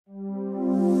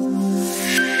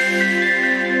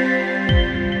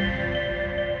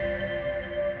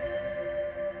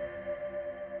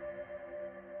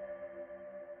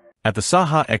At the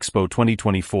SAHA EXPO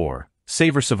 2024,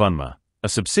 SAVER Savunma, a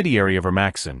subsidiary of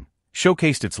ERMAKSAN,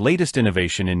 showcased its latest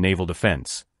innovation in naval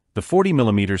defense, the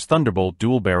 40mm Thunderbolt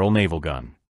dual-barrel naval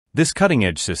gun. This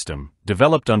cutting-edge system,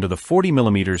 developed under the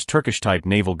 40mm Turkish-Type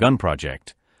Naval Gun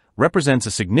Project, represents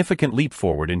a significant leap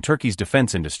forward in Turkey's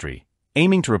defense industry,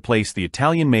 aiming to replace the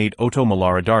Italian-made Oto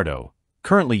Melara DARDO,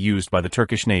 currently used by the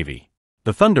Turkish Navy.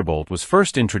 The Thunderbolt was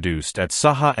first introduced at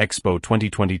SAHA EXPO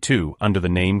 2022 under the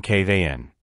name KVN.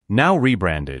 Now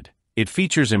rebranded, it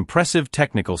features impressive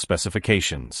technical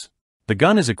specifications. The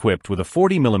gun is equipped with a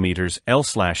 40mm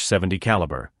L/70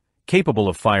 caliber, capable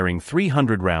of firing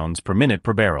 300 rounds per minute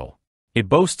per barrel. It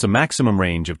boasts a maximum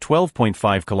range of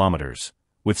 12.5 kilometers,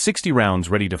 with 60 rounds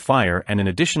ready to fire and an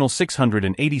additional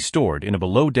 680 stored in a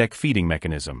below-deck feeding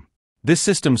mechanism. This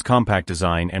system's compact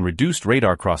design and reduced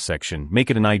radar cross-section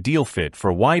make it an ideal fit for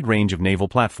a wide range of naval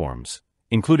platforms,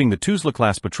 including the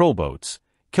Tuzla-class patrol boats,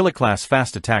 Killa-class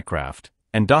fast attack craft,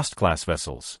 and Dost-class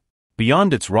vessels.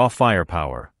 Beyond its raw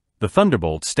firepower, the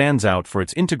Thunderbolt stands out for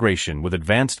its integration with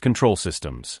advanced control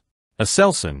systems.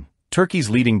 ASELSAN, Turkey's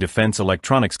leading defense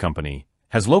electronics company,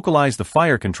 has localized the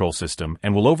fire control system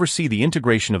and will oversee the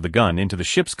integration of the gun into the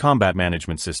ship's combat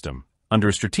management system, under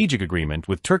a strategic agreement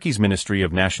with Turkey's Ministry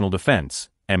of National Defense,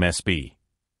 MSB.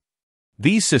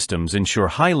 These systems ensure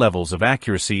high levels of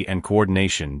accuracy and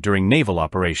coordination during naval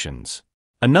operations.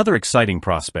 Another exciting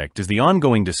prospect is the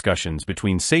ongoing discussions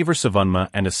between SAVER Savunma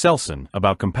and ASELSAN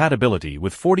about compatibility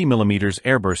with 40mm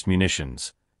airburst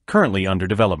munitions, currently under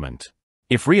development.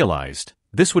 If realized,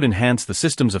 this would enhance the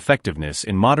system's effectiveness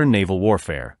in modern naval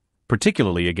warfare,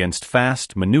 particularly against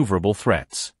fast, maneuverable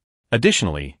threats.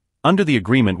 Additionally, under the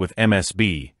agreement with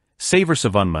MSB, SAVER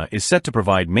Savunma is set to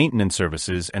provide maintenance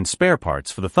services and spare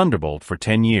parts for the Thunderbolt for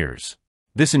 10 years.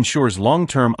 This ensures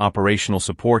long-term operational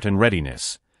support and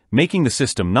readiness, making the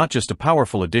system not just a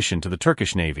powerful addition to the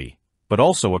Turkish Navy, but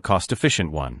also a cost-efficient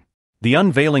one. The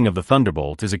unveiling of the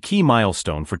Thunderbolt is a key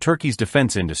milestone for Turkey's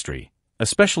defense industry,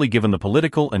 especially given the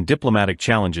political and diplomatic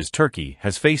challenges Turkey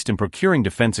has faced in procuring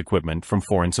defense equipment from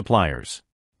foreign suppliers.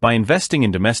 By investing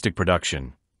in domestic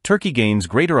production, Turkey gains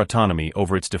greater autonomy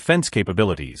over its defense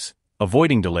capabilities,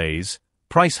 avoiding delays,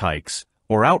 price hikes,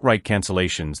 or outright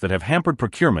cancellations that have hampered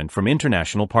procurement from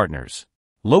international partners.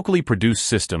 Locally produced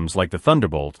systems like the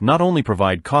Thunderbolt not only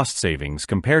provide cost savings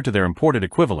compared to their imported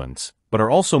equivalents, but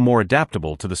are also more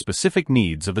adaptable to the specific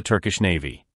needs of the Turkish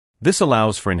Navy. This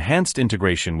allows for enhanced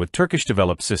integration with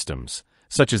Turkish-developed systems,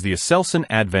 such as the ASELSAN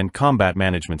Advent Combat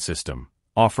Management System,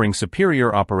 offering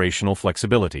superior operational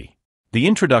flexibility. The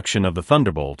introduction of the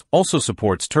Thunderbolt also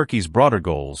supports Turkey's broader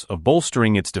goals of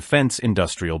bolstering its defense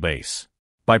industrial base.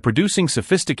 By producing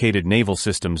sophisticated naval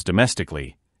systems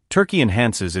domestically, Turkey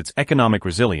enhances its economic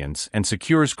resilience and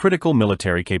secures critical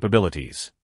military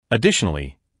capabilities.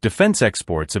 Additionally, defense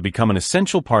exports have become an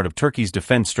essential part of Turkey's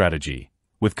defense strategy,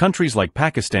 with countries like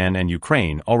Pakistan and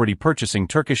Ukraine already purchasing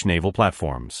Turkish naval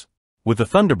platforms. With the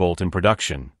Thunderbolt in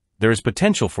production, there is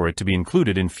potential for it to be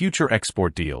included in future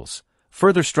export deals,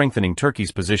 further strengthening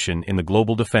Turkey's position in the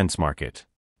global defense market.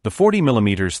 The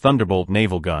 40mm Thunderbolt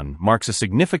naval gun marks a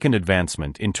significant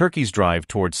advancement in Turkey's drive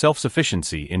toward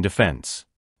self-sufficiency in defense.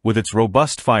 With its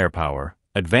robust firepower,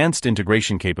 advanced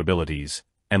integration capabilities,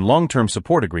 and long-term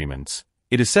support agreements,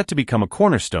 it is set to become a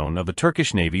cornerstone of the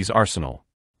Turkish Navy's arsenal.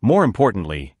 More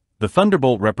importantly, the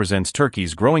Thunderbolt represents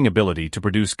Turkey's growing ability to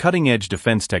produce cutting-edge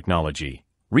defense technology,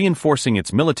 reinforcing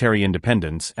its military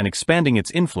independence and expanding its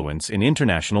influence in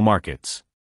international markets.